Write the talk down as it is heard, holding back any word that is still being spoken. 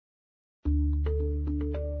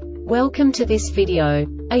Welcome to this video.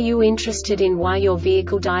 Are you interested in why your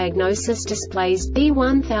vehicle diagnosis displays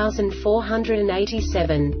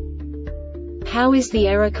B1487? How is the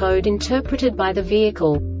error code interpreted by the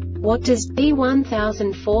vehicle? What does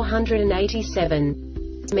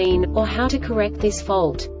B1487 mean, or how to correct this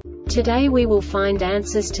fault? Today we will find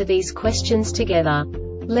answers to these questions together.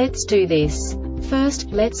 Let's do this.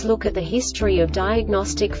 First, let's look at the history of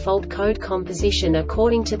diagnostic fault code composition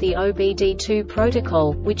according to the OBD2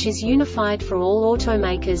 protocol, which is unified for all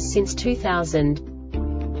automakers since 2000.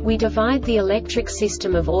 We divide the electric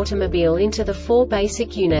system of automobile into the four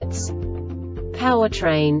basic units: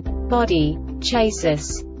 powertrain, body,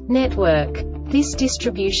 chassis, network. This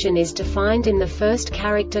distribution is defined in the first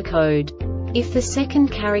character code. If the second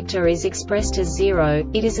character is expressed as 0,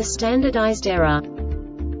 it is a standardized error.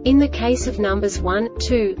 In the case of numbers 1,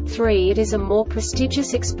 2, 3, it is a more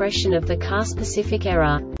prestigious expression of the car-specific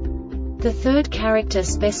error. The third character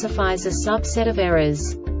specifies a subset of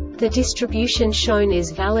errors. The distribution shown is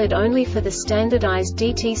valid only for the standardized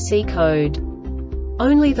DTC code.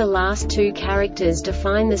 Only the last two characters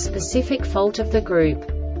define the specific fault of the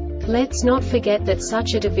group. Let's not forget that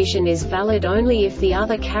such a division is valid only if the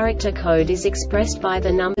other character code is expressed by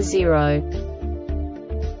the number 0.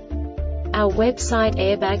 Our website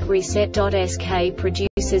airbagreset.sk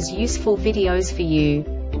produces useful videos for you.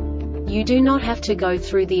 You do not have to go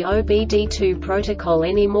through the OBD2 protocol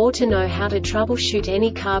anymore to know how to troubleshoot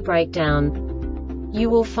any car breakdown. You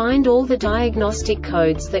will find all the diagnostic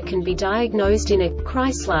codes that can be diagnosed in a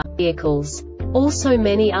Chrysler vehicles. Also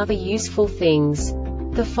many other useful things.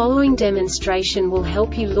 The following demonstration will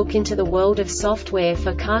help you look into the world of software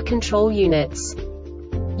for car control units.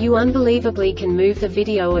 You unbelievably can move the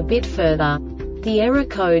video a bit further. The error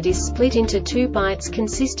code is split into 2 bytes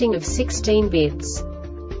consisting of 16 bits.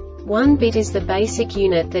 1 bit is the basic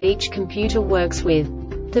unit that each computer works with.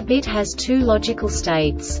 The bit has 2 logical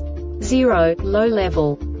states: 0, low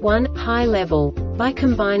level, 1, high level. By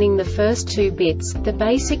combining the first 2 bits, the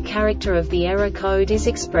basic character of the error code is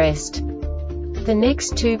expressed. The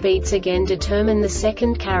next 2 beats again determine the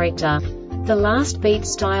second character. The last beat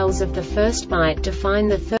styles of the first byte define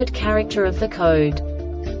the third character of the code.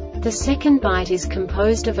 The second byte is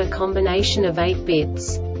composed of a combination of 8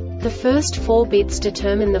 bits. The first 4 bits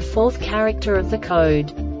determine the fourth character of the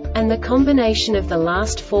code. And the combination of the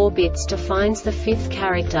last 4 bits defines the fifth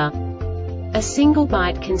character. A single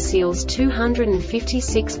byte conceals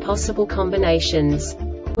 256 possible combinations.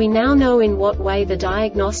 We now know in what way the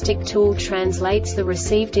diagnostic tool translates the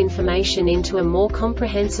received information into a more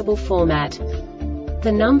comprehensible format.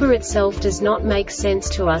 The number itself does not make sense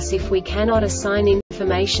to us if we cannot assign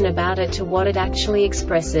information about it to what it actually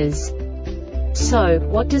expresses. So,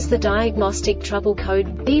 what does the diagnostic trouble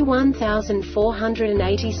code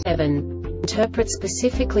B1487 interpret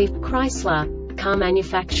specifically for Chrysler car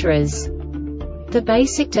manufacturers? The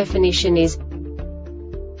basic definition is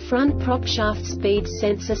front Propshaft speed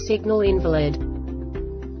sensor signal invalid.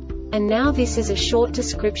 And now this is a short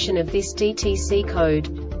description of this DTC code.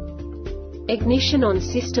 Ignition on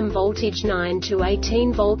system voltage 9 to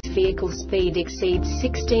 18 volts. Vehicle speed exceeds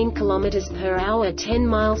 16 km per hour, 10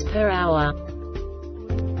 miles per hour.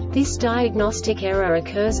 This diagnostic error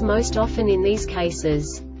occurs most often in these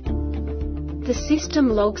cases. The system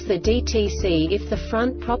logs the DTC if the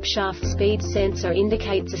front Propshaft speed sensor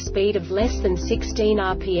indicates a speed of less than 16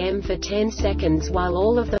 rpm for 10 seconds. While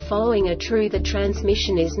all of the following are true, the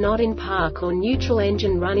transmission is not in park or neutral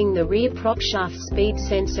engine running. The rear Propshaft speed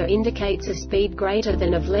sensor indicates a speed greater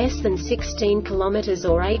than of less than 16 km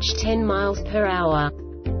or h 10 miles per hour.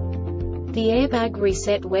 The Airbag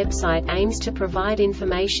Reset website aims to provide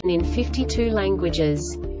information in 52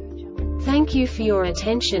 languages. Thank you for your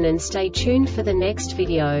attention and stay tuned for the next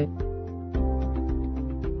video.